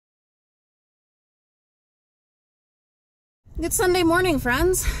Good Sunday morning,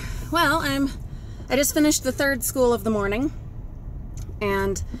 friends. Well, I just finished the third school of the morning,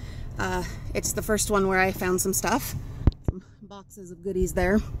 and it's the first one where I found some stuff, some boxes of goodies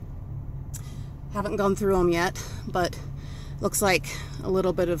there. Haven't gone through them yet, but looks like a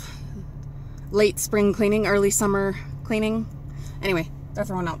little bit of late spring cleaning, early summer cleaning. Anyway, they're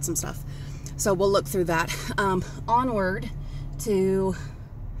throwing out some stuff, so we'll look through that. Onward to,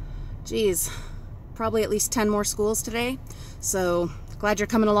 geez, probably at least 10 more schools today. So glad you're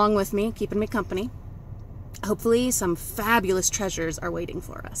coming along with me, keeping me company. Hopefully some fabulous treasures are waiting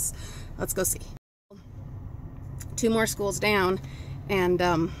for us. Let's go see. 2 more schools down and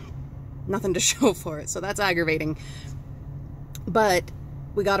nothing to show for it, so that's aggravating. But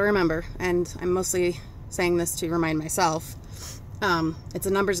we got to remember, and I'm mostly saying this to remind myself, it's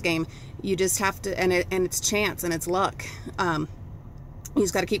a numbers game. You just have to, and it's chance and it's luck. You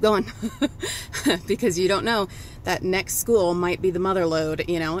just got to keep going because you don't know, that next school might be the mother lode,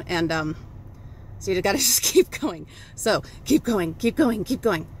 you know, and so you got to just keep going. So keep going, keep going, keep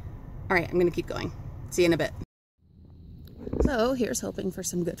going. All right, I'm going to keep going. See you in a bit. So here's hoping for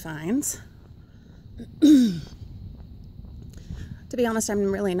some good finds. To be honest, I'm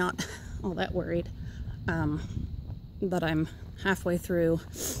really not all that worried, but I'm halfway through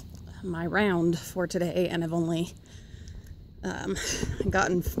my round for today and I've only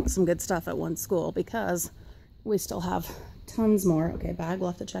gotten some good stuff at one school because we still have tons more. Okay, bag, we'll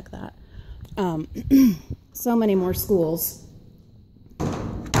have to check that. So many more schools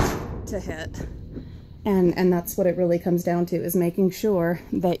to hit, and that's what it really comes down to, is making sure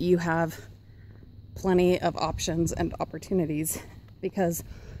that you have plenty of options and opportunities, because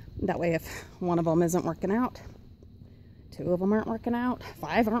that way if one of them isn't working out, 2 of them aren't working out,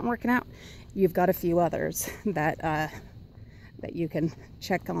 5 aren't working out, you've got a few others that that you can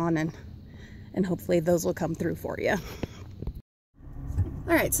check on, and hopefully those will come through for you.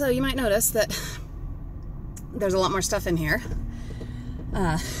 All right, so you might notice that there's a lot more stuff in here.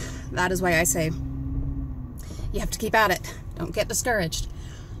 That is why I say you have to keep at it. Don't get discouraged.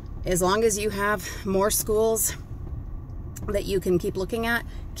 As long as you have more schools that you can keep looking at,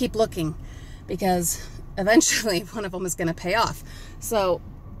 keep looking, because eventually one of them is going to pay off. So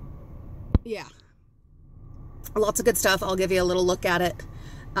yeah, lots of good stuff. I'll give you a little look at it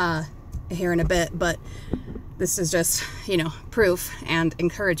here in a bit, but this is just, you know, proof and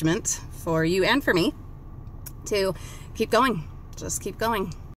encouragement for you and for me to keep going. Just keep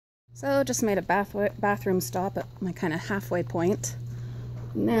going. So just made a bathroom stop at my kind of halfway point.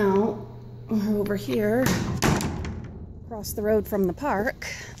 Now we're over here across the road from the park.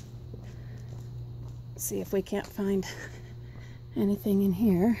 See if we can't find anything in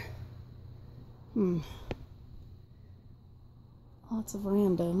here. Lots of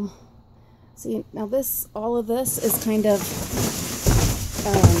random. See, now all of this is kind of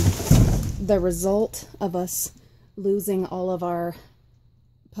the result of us losing all of our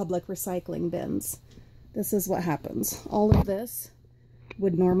public recycling bins. This is what happens. All of this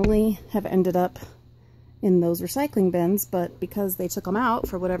would normally have ended up in those recycling bins, but because they took them out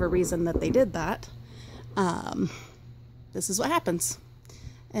for whatever reason that they did that, this is what happens.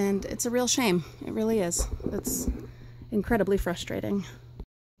 And it's a real shame. It really is. It's incredibly frustrating.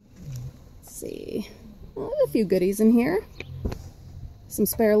 Let's see. A few goodies in here. Some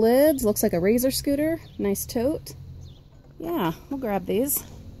spare lids. Looks like a razor scooter. Nice tote. Yeah, we'll grab these.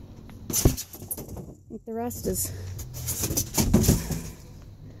 I think the rest is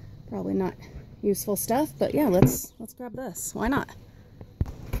probably not useful stuff, but yeah, let's grab this. Why not?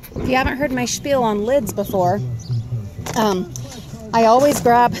 If you haven't heard my spiel on lids before, I always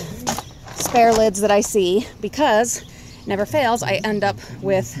grab spare lids that I see, because never fails, I end up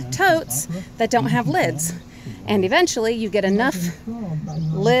with totes that don't have lids. And eventually you get enough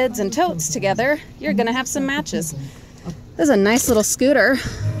lids and totes together, you're gonna have some matches. This is a nice little scooter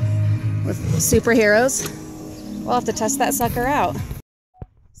with superheroes. We'll have to test that sucker out.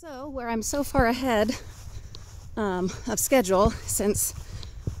 So where I'm so far ahead of schedule, since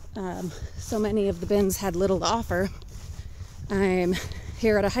so many of the bins had little to offer, I'm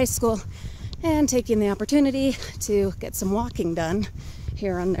here at a high school and taking the opportunity to get some walking done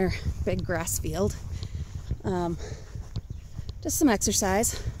here on their big grass field. Just some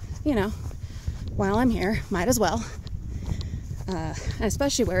exercise, you know, while I'm here, might as well.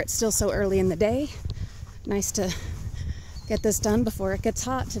 Especially where it's still so early in the day. Nice to get this done before it gets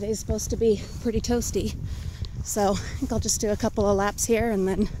hot. Today's supposed to be pretty toasty. So I think I'll just do a couple of laps here and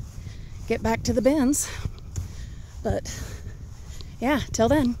then get back to the bins. But yeah, till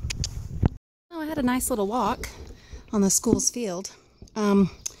then. I had a nice little walk on the school's field.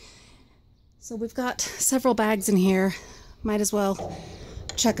 So we've got several bags in here, might as well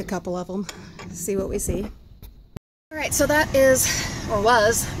check a couple of them, see what we see. All right, so that is, or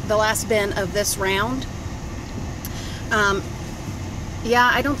was, the last bin of this round.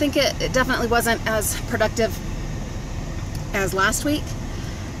 Yeah, I don't think it definitely wasn't as productive as last week,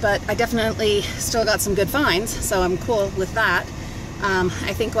 but I definitely still got some good finds, so I'm cool with that.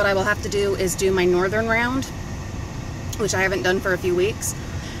 I think what I will have to do is do my northern round, which I haven't done for a few weeks,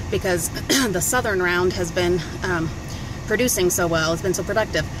 because the southern round has been producing so well, it's been so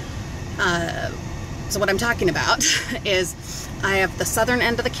productive. So what I'm talking about is I have the southern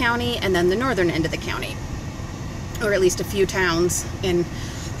end of the county and then the northern end of the county, or at least a few towns in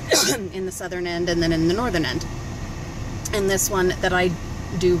in the southern end and then in the northern end. And this one that I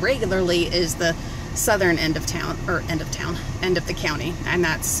do regularly is the southern end of town, or end of the county, and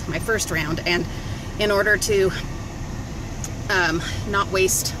that's my first round. And in order to not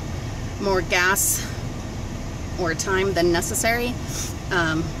waste more gas or time than necessary,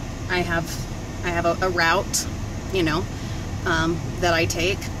 I have a route, you know, that I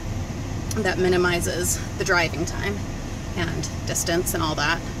take that minimizes the driving time and distance and all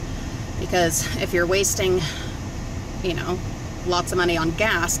that. Because if you're wasting, you know, lots of money on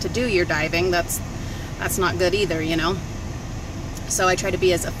gas to do your diving, that's not good either, you know. So I try to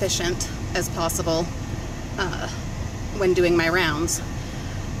be as efficient as possible when doing my rounds.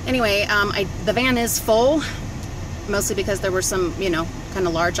 Anyway, the van is full, mostly because there were some, you know, kind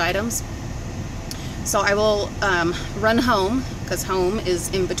of large items. So I will run home, because home is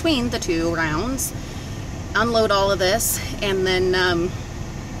in between the two rounds, unload all of this, and then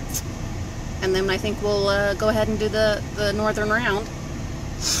I think we'll go ahead and do the northern round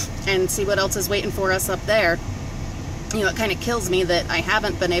and see what else is waiting for us up there. You know, it kind of kills me that I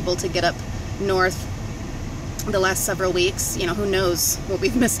haven't been able to get up north the last several weeks. You know, who knows what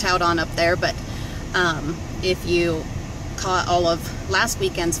we've missed out on up there, but if you caught all of last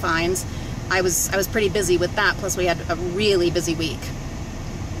weekend's finds, I was pretty busy with that, plus we had a really busy week.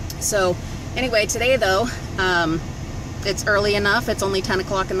 So anyway, today though, it's early enough, it's only 10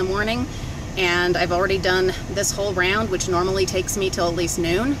 o'clock in the morning, and I've already done this whole round, which normally takes me till at least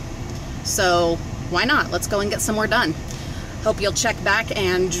noon. So why not? Let's go and get some more done. Hope you'll check back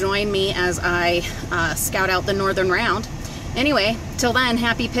and join me as I scout out the northern round. Anyway, till then,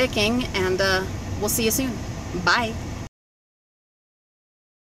 happy picking, and we'll see you soon. Bye.